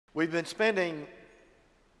We've been spending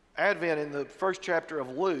Advent in the first chapter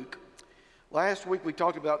of Luke. Last week we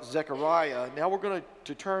talked about Zechariah. Now we're going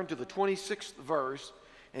to turn to the 26th verse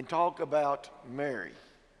and talk about Mary.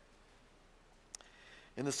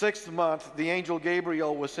 In the 6th month, the angel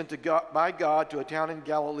Gabriel was sent by God to a town in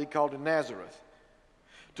Galilee called Nazareth,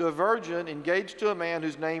 to a virgin engaged to a man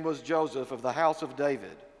whose name was Joseph of the house of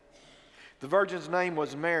David. The virgin's name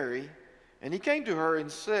was Mary, and he came to her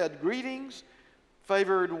and said, "Greetings,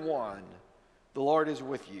 favored one, the Lord is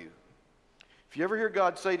with you." If you ever hear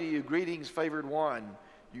God say to you, "Greetings, favored one,"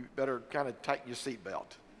 you better kind of tighten your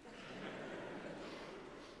seatbelt.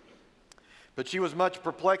 But she was much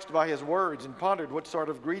perplexed by his words and pondered what sort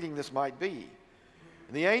of greeting this might be.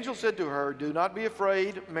 And the angel said to her, "Do not be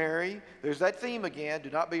afraid, Mary." There's that theme again. Do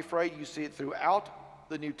not be afraid. You see it throughout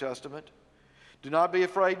the New Testament. "Do not be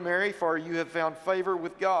afraid, Mary, for you have found favor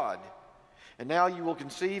with God. And now you will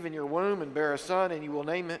conceive in your womb and bear a son, and you will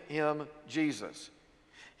name him Jesus.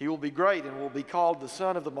 He will be great and will be called the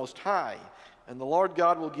Son of the Most High, and the Lord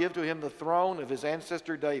God will give to him the throne of his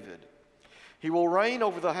ancestor David. He will reign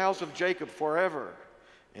over the house of Jacob forever,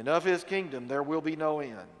 and of his kingdom there will be no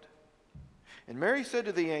end." And Mary said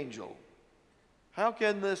to the angel, "How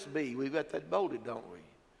can this be?" We've got that bolded, don't we?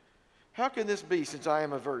 "How can this be, since I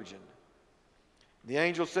am a virgin?" The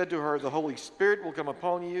angel said to her, "The Holy Spirit will come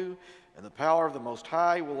upon you, and the power of the Most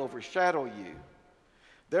High will overshadow you.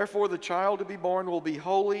 Therefore the child to be born will be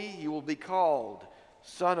holy. He will be called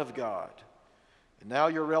Son of God. And now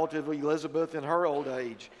your relative Elizabeth, in her old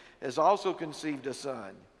age, has also conceived a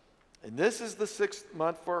son. And this is the 6th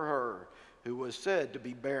month for her, who was said to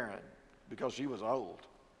be barren, because she was old.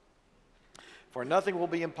 For nothing will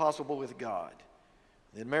be impossible with God."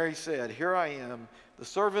 Then Mary said, "Here I am, the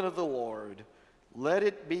servant of the Lord. Let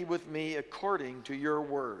it be with me according to your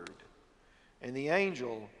word." And the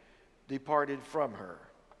angel departed from her.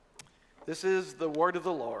 This is the word of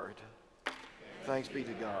the Lord. Thanks be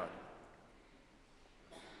to God.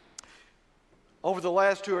 Over the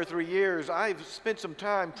last 2 or 3 years, I've spent some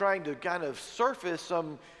time trying to kind of surface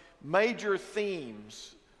some major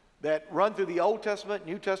themes that run through the Old Testament,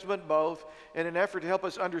 New Testament both, in an effort to help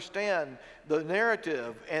us understand the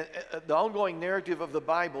narrative and the ongoing narrative of the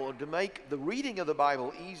Bible, and to make the reading of the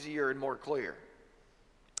Bible easier and more clear.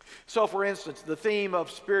 So, for instance, the theme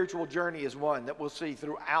of spiritual journey is one that we'll see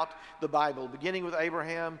throughout the Bible, beginning with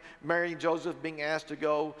Abraham, Mary and Joseph being asked to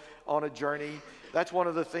go on a journey. That's one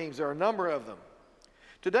of the themes. There are a number of them.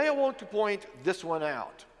 Today I want to point this one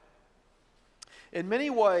out. In many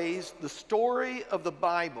ways, the story of the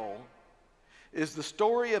Bible is the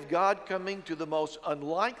story of God coming to the most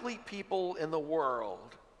unlikely people in the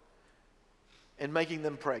world and making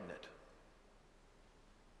them pregnant.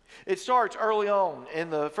 It starts early on in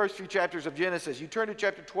the first few chapters of Genesis. You turn to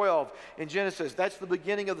chapter 12 in Genesis. That's the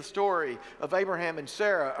beginning of the story of Abraham and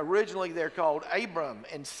Sarah. Originally, they're called Abram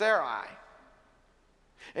and Sarai.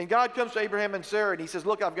 And God comes to Abraham and Sarah, and he says,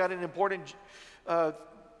 "Look, I've got an important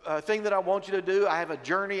thing that I want you to do. I have a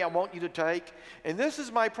journey I want you to take. And this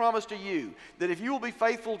is my promise to you, that if you will be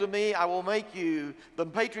faithful to me, I will make you the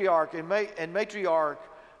patriarch and matriarch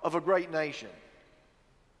of a great nation."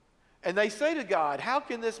 And they say to God, "How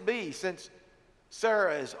can this be, since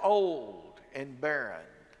Sarah is old and barren?"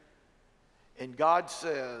 And God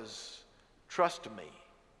says, "Trust me."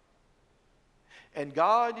 And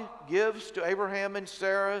God gives to Abraham and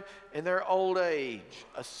Sarah in their old age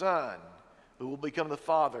a son who will become the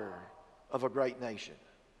father of a great nation.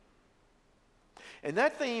 And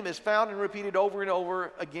that theme is found and repeated over and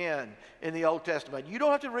over again in the Old Testament. You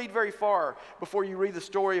don't have to read very far before you read the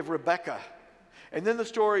story of Rebekah, and then the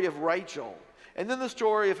story of Rachel, and then the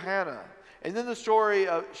story of Hannah, and then the story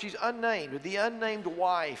of, she's unnamed, the unnamed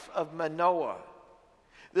wife of Manoah.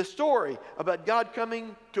 The story about God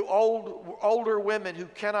coming to older women who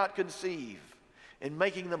cannot conceive and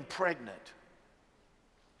making them pregnant.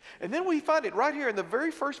 And then we find it right here in the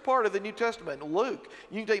very first part of the New Testament, Luke.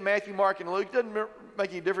 You can take Matthew, Mark, and Luke. It doesn't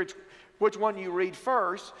make any difference which one you read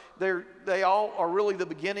first. They all are really the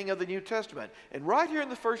beginning of the New Testament. And right here in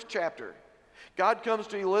the first chapter, God comes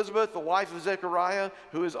to Elizabeth, the wife of Zechariah,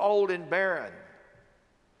 who is old and barren,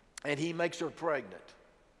 and he makes her pregnant.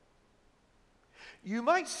 You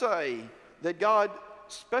might say that God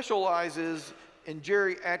specializes in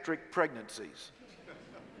geriatric pregnancies.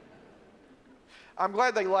 I'm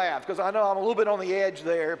glad they laughed, because I know I'm a little bit on the edge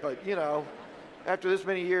there, but you know, after this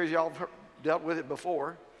many years, y'all have dealt with it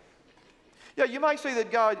before. Yeah, you might say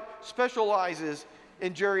that God specializes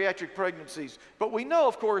in geriatric pregnancies, but we know,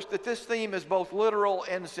 of course, that this theme is both literal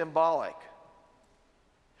and symbolic.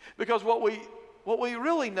 Because what we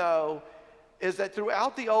really know is that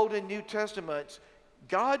throughout the Old and New Testaments,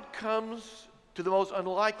 God comes to the most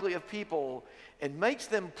unlikely of people and makes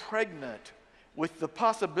them pregnant with the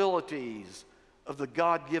possibilities of the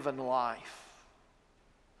God-given life.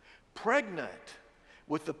 Pregnant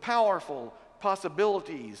with the powerful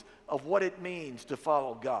possibilities of what it means to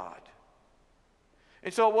follow God.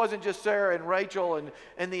 And so it wasn't just Sarah and Rachel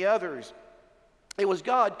and the others. It was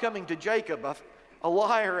God coming to Jacob, a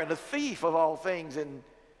liar and a thief of all things,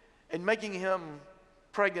 and making him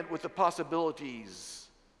pregnant with the possibilities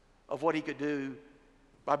of what he could do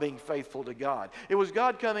by being faithful to God. It was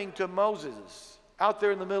God coming to Moses out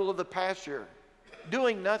there in the middle of the pasture,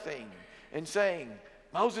 doing nothing, and saying,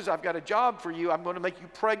 Moses, I've got a job for you. I'm going to make you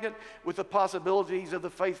pregnant with the possibilities of the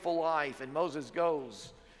faithful life. And Moses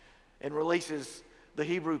goes and releases the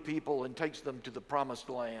Hebrew people and takes them to the promised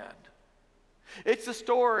land. It's the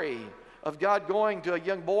story of God going to a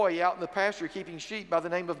young boy out in the pasture keeping sheep by the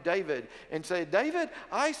name of David and say, David,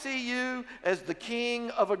 I see you as the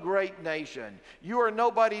king of a great nation. You are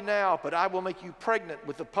nobody now, but I will make you pregnant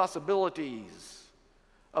with the possibilities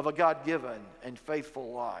of a God-given and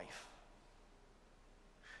faithful life.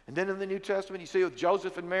 And then in the New Testament, you see with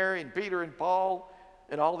Joseph and Mary and Peter and Paul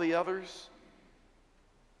and all the others.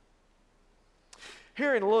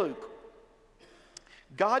 Here in Luke,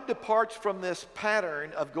 God departs from this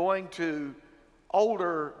pattern of going to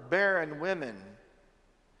older, barren women,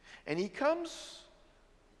 and he comes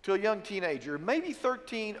to a young teenager, maybe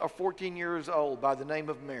 13 or 14 years old, by the name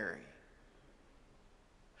of Mary.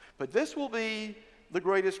 But this will be the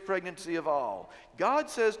greatest pregnancy of all. God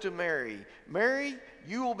says to Mary, Mary,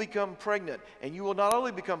 you will become pregnant, and you will not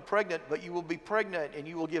only become pregnant, but you will be pregnant and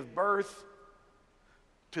you will give birth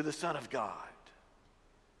to the Son of God.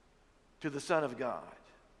 To the Son of God.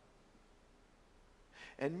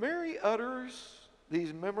 And Mary utters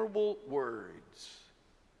these memorable words.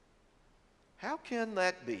 How can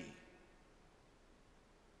that be?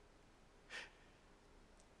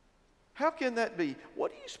 How can that be?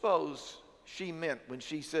 What do you suppose she meant when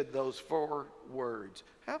she said those 4 words?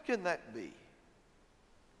 How can that be?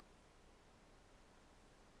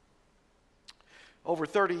 Over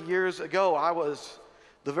 30 years ago, I was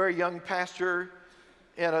the very young pastor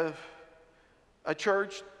in a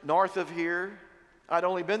church north of here. I'd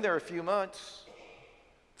only been there a few months.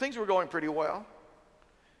 Things were going pretty well.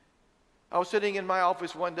 I was sitting in my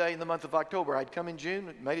office one day in the month of October. I'd come in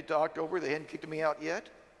June, made it to October. They hadn't kicked me out yet.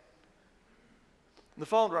 And the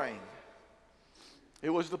phone rang. It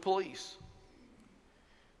was the police.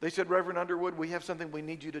 They said, Reverend Underwood, we have something we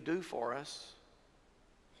need you to do for us.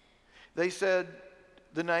 They said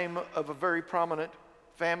the name of a very prominent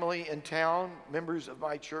family in town, members of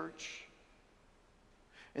my church.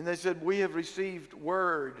 And they said, we have received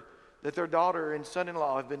word that their daughter and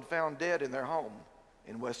son-in-law have been found dead in their home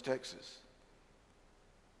in West Texas.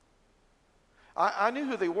 I knew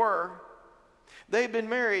who they were. They had been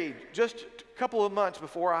married just a couple of months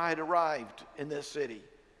before I had arrived in this city.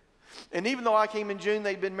 And even though I came in June,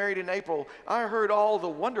 they'd been married in April, I heard all the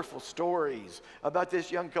wonderful stories about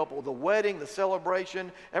this young couple, the wedding, the celebration.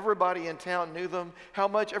 Everybody in town knew them, how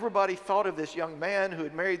much everybody thought of this young man who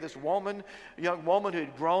had married this woman, a young woman who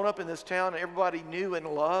had grown up in this town and everybody knew and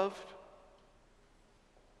loved.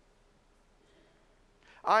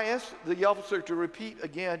 I asked the officer to repeat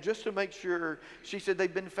again just to make sure. She said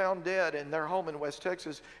they've been found dead in their home in West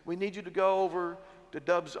Texas. We need you to go over to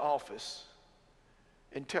Dub's office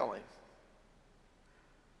and tell him.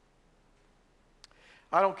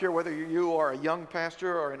 I don't care whether you are a young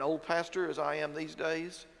pastor or an old pastor as I am these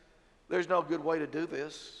days. There's no good way to do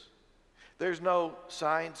this. There's no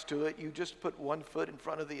science to it. You just put one foot in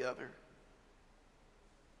front of the other.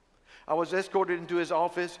 I was escorted into his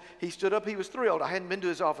office. He stood up. He was thrilled. I hadn't been to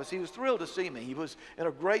his office. He was thrilled to see me. He was in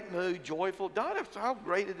a great mood, joyful. Don, how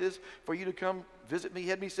great it is for you to come visit me. He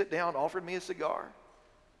had me sit down, offered me a cigar.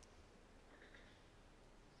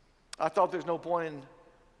 I thought there's no point in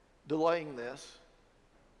delaying this.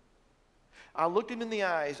 I looked him in the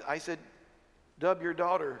eyes. I said, Dub, your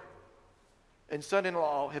daughter and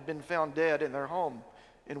son-in-law have been found dead in their home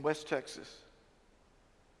in West Texas.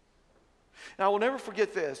 Now, I will never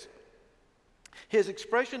forget this. His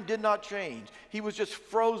expression did not change. He was just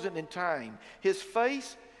frozen in time. His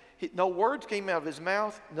face, no words came out of his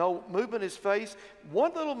mouth, no movement in his face.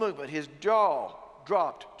 One little movement, his jaw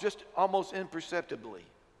dropped just almost imperceptibly.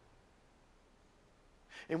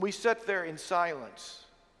 And we sat there in silence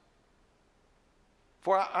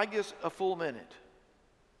for, I guess, a full minute.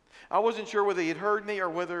 I wasn't sure whether he had heard me or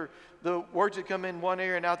whether the words had come in one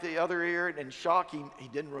ear and out the other ear. And in shock, he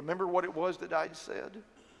didn't remember what it was that I'd said.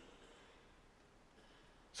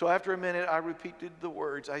 So after a minute, I repeated the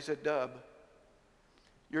words. I said, Dub,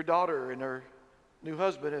 your daughter and her new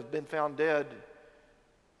husband has been found dead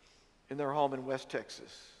in their home in West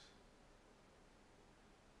Texas.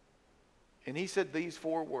 And he said these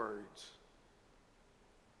 4 words: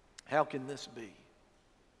 "How can this be?"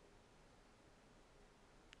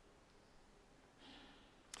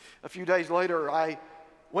 A few days later, I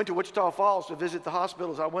went to Wichita Falls to visit the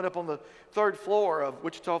hospitals. I went up on the 3rd floor of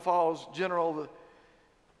Wichita Falls General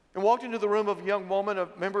and walked into the room of a young woman, a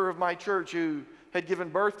member of my church, who had given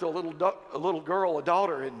birth to a little girl, a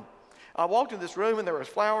daughter. And I walked in this room, and there was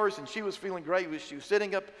flowers, and she was feeling great. She was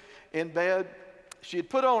sitting up in bed. She had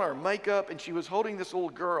put on her makeup, and she was holding this little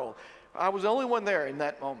girl. I was the only one there in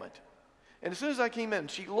that moment. And as soon as I came in,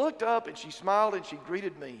 she looked up, and she smiled, and she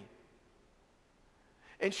greeted me.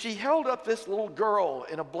 And she held up this little girl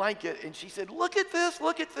in a blanket, and she said, "Look at this,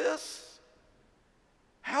 look at this.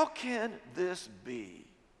 How can this be?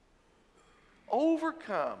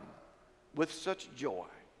 Overcome with such joy."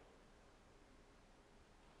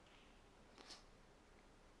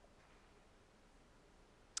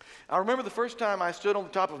 I remember the first time I stood on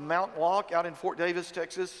the top of Mount Locke out in Fort Davis,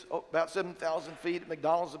 Texas, about 7,000 feet at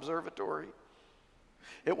McDonald's Observatory.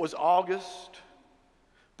 It was August,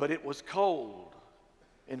 but it was cold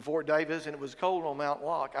in Fort Davis, and it was cold on Mount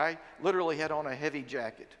Locke. I literally had on a heavy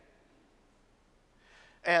jacket.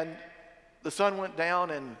 And the sun went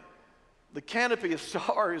down, and the canopy of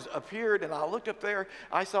stars appeared, and I looked up there.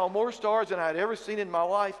 I saw more stars than I had ever seen in my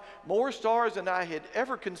life, more stars than I had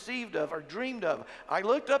ever conceived of or dreamed of. I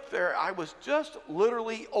looked up there. I was just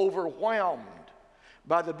literally overwhelmed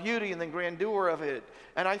by the beauty and the grandeur of it.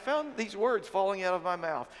 And I found these words falling out of my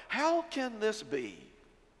mouth: "How can this be?"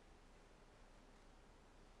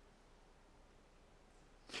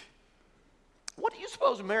 What do you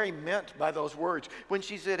suppose Mary meant by those words when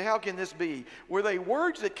she said, "How can this be"? Were they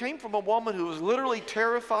words that came from a woman who was literally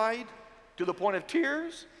terrified to the point of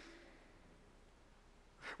tears?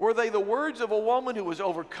 Were they the words of a woman who was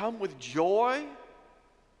overcome with joy?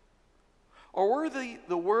 Or were they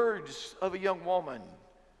the words of a young woman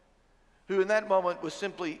who in that moment was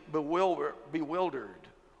simply bewildered,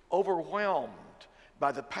 overwhelmed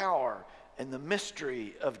by the power and the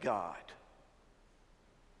mystery of God?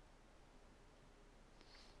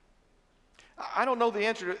 I don't know the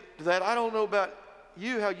answer to that. I don't know about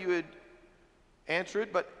you, how you would answer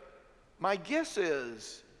it, but my guess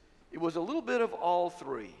is it was a little bit of all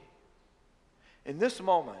 3. In this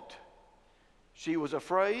moment, she was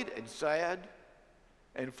afraid and sad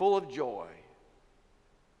and full of joy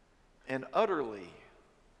and utterly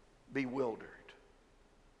bewildered.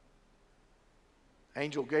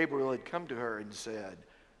 Angel Gabriel had come to her and said,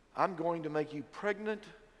 "I'm going to make you pregnant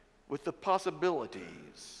with the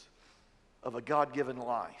possibilities of a God-given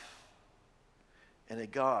life and a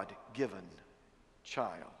God-given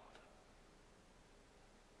child."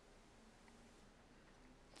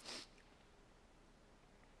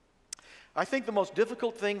 I think the most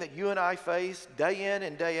difficult thing that you and I face day in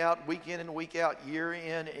and day out, week in and week out, year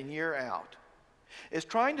in and year out, is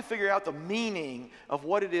trying to figure out the meaning of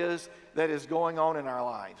what it is that is going on in our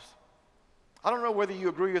lives. I don't know whether you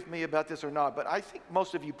agree with me about this or not, but I think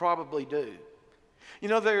most of you probably do. You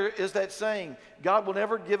know, there is that saying, God will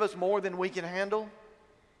never give us more than we can handle.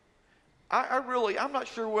 I'm not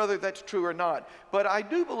sure whether that's true or not, but I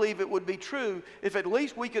do believe it would be true if at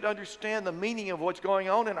least we could understand the meaning of what's going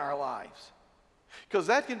on in our lives. Because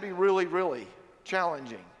that can be really, really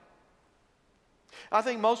challenging. I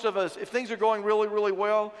think most of us, if things are going really, really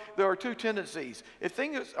well, there are 2 tendencies. If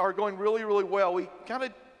things are going really, really well, we kind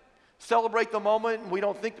of celebrate the moment and we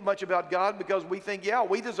don't think much about God because we think, yeah,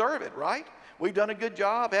 we deserve it, right? We've done a good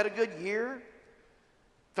job, had a good year.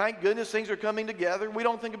 Thank goodness things are coming together. We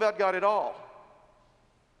don't think about God at all.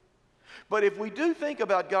 But if we do think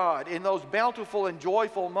about God in those bountiful and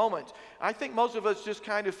joyful moments, I think most of us just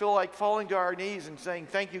kind of feel like falling to our knees and saying,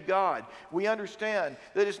 "Thank you, God." We understand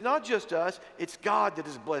that it's not just us, it's God that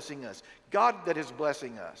is blessing us. God that is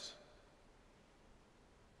blessing us.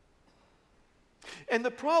 And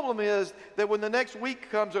the problem is that when the next week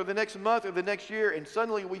comes or the next month or the next year and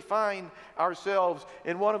suddenly we find ourselves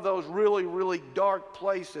in one of those really, really dark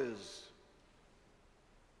places,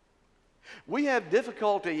 we have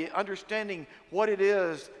difficulty understanding what it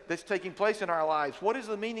is that's taking place in our lives. What is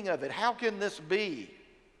the meaning of it? How can this be?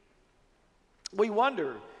 We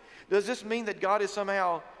wonder, does this mean that God is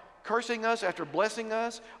somehow cursing us after blessing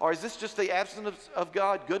us? Or is this just the absence of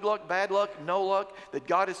God? Good luck, bad luck, no luck? That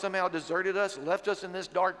God has somehow deserted us, left us in this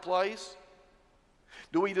dark place?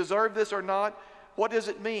 Do we deserve this or not? What does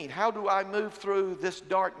it mean? How do I move through this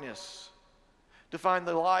darkness to find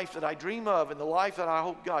the life that I dream of and the life that I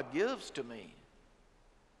hope God gives to me?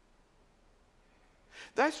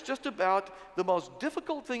 That's just about the most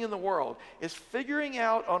difficult thing in the world, is figuring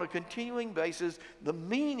out on a continuing basis the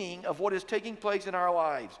meaning of what is taking place in our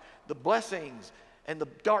lives, the blessings and the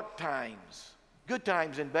dark times, good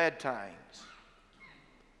times and bad times.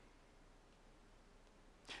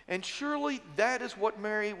 And surely that is what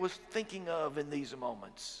Mary was thinking of in these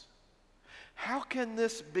moments. How can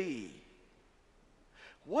this be?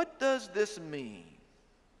 What does this mean?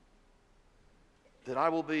 That I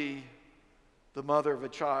will be the mother of a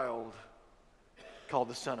child called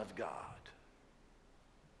the Son of God.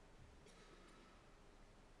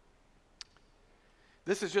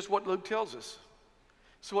 This is just what Luke tells us.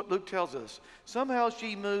 It's what Luke tells us. Somehow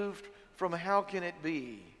she moved from how can it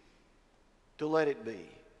be to let it be.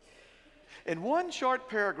 In one short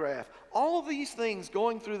paragraph, all of these things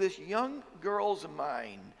going through this young girl's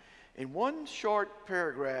mind, in one short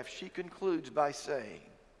paragraph, she concludes by saying,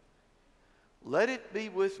 let it be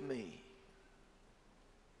with me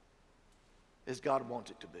as God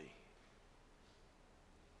wants it to be.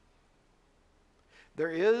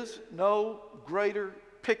 There is no greater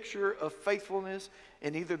picture of faithfulness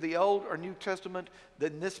in either the Old or New Testament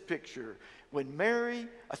than this picture. When Mary,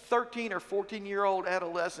 a 13 or 14-year-old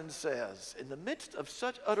adolescent, says, in the midst of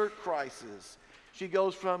such utter crisis, she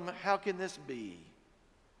goes from, how can this be,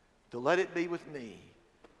 to let it be with me,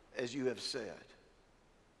 as you have said.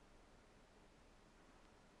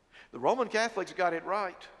 The Roman Catholics got it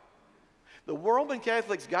right. The Roman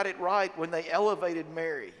Catholics got it right when they elevated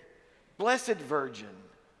Mary, Blessed Virgin,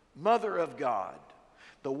 Mother of God,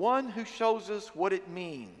 the one who shows us what it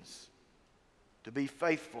means to be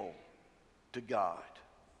faithful to God.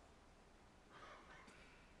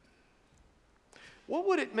 What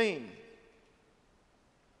would it mean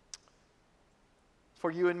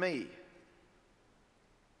for you and me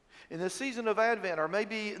in this season of Advent, or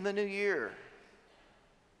maybe in the new year,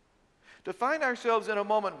 to find ourselves in a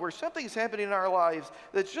moment where something's happening in our lives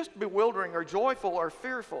that's just bewildering or joyful or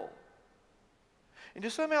fearful, and to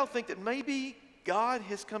somehow think that maybe God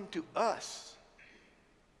has come to us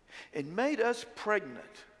and made us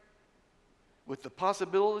pregnant with the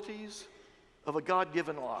possibilities of a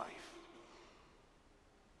God-given life?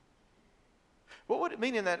 What would it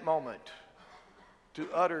mean in that moment to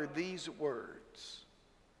utter these words?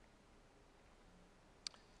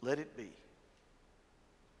 Let it be.